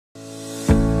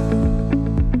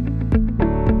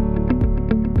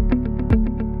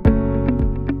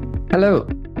Hello,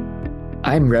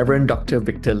 I'm Reverend Dr.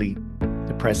 Victor Lee,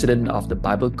 the President of the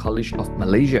Bible College of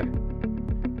Malaysia.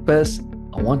 First,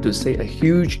 I want to say a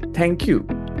huge thank you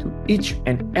to each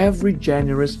and every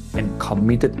generous and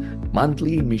committed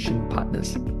monthly mission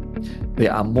partners.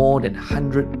 There are more than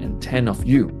 110 of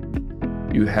you.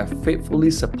 You have faithfully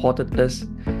supported us,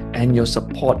 and your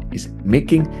support is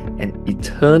making an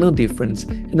eternal difference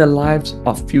in the lives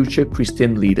of future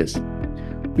Christian leaders.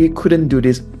 We couldn't do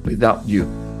this without you.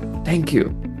 Thank you.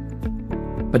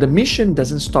 But the mission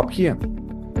doesn't stop here.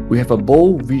 We have a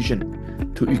bold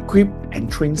vision to equip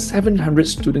and train 700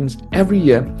 students every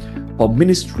year for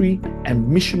ministry and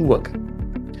mission work.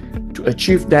 To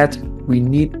achieve that, we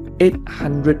need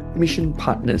 800 mission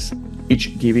partners,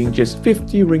 each giving just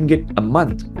 50 ringgit a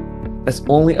month. That's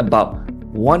only about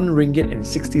 1 ringgit and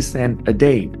 60 cents a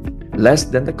day, less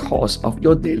than the cost of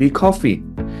your daily coffee.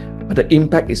 But the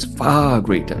impact is far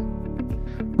greater.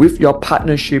 With your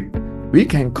partnership, we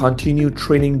can continue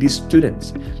training these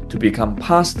students to become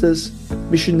pastors,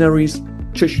 missionaries,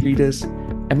 church leaders,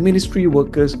 and ministry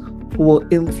workers who will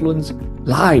influence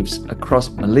lives across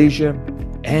Malaysia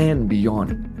and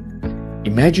beyond.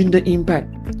 Imagine the impact.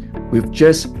 With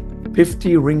just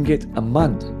 50 ringgit a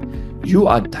month, you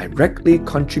are directly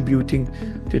contributing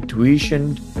to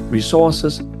tuition,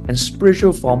 resources, and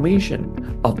spiritual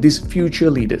formation of these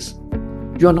future leaders.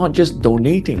 You are not just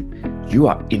donating, you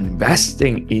are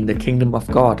investing in the kingdom of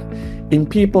God, in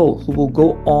people who will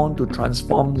go on to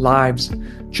transform lives,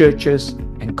 churches,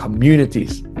 and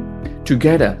communities.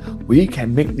 Together, we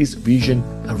can make this vision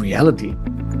a reality.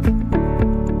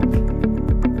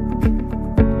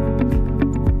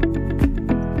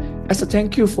 As a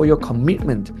thank you for your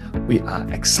commitment, we are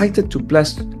excited to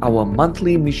bless our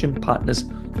monthly mission partners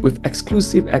with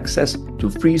exclusive access to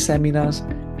free seminars,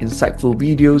 insightful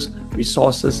videos,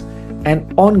 resources,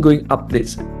 and ongoing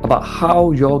updates about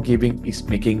how your giving is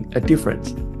making a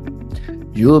difference.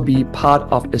 You'll be part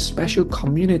of a special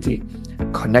community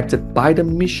connected by the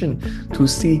mission to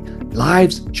see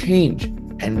lives change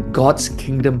and God's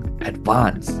kingdom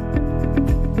advance.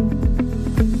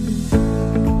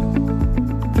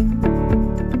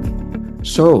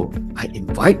 So, I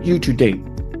invite you today,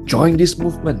 join this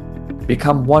movement,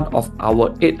 become one of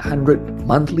our 800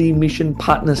 monthly mission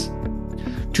partners.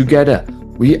 Together,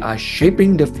 we are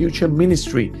shaping the future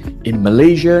ministry in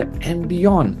Malaysia and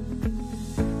beyond.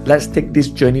 Let's take this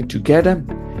journey together,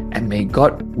 and may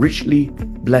God richly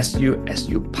bless you as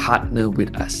you partner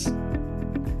with us.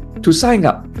 To sign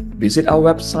up, visit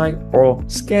our website or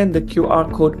scan the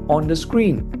QR code on the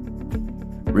screen.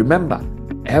 Remember,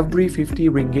 every 50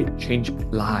 ringgit changes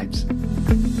lives.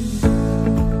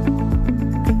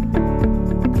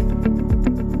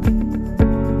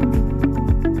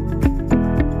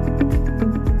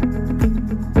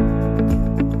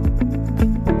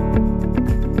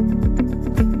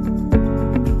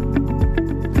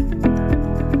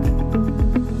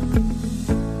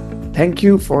 Thank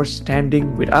you for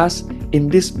standing with us in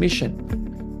this mission.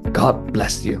 God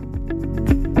bless you.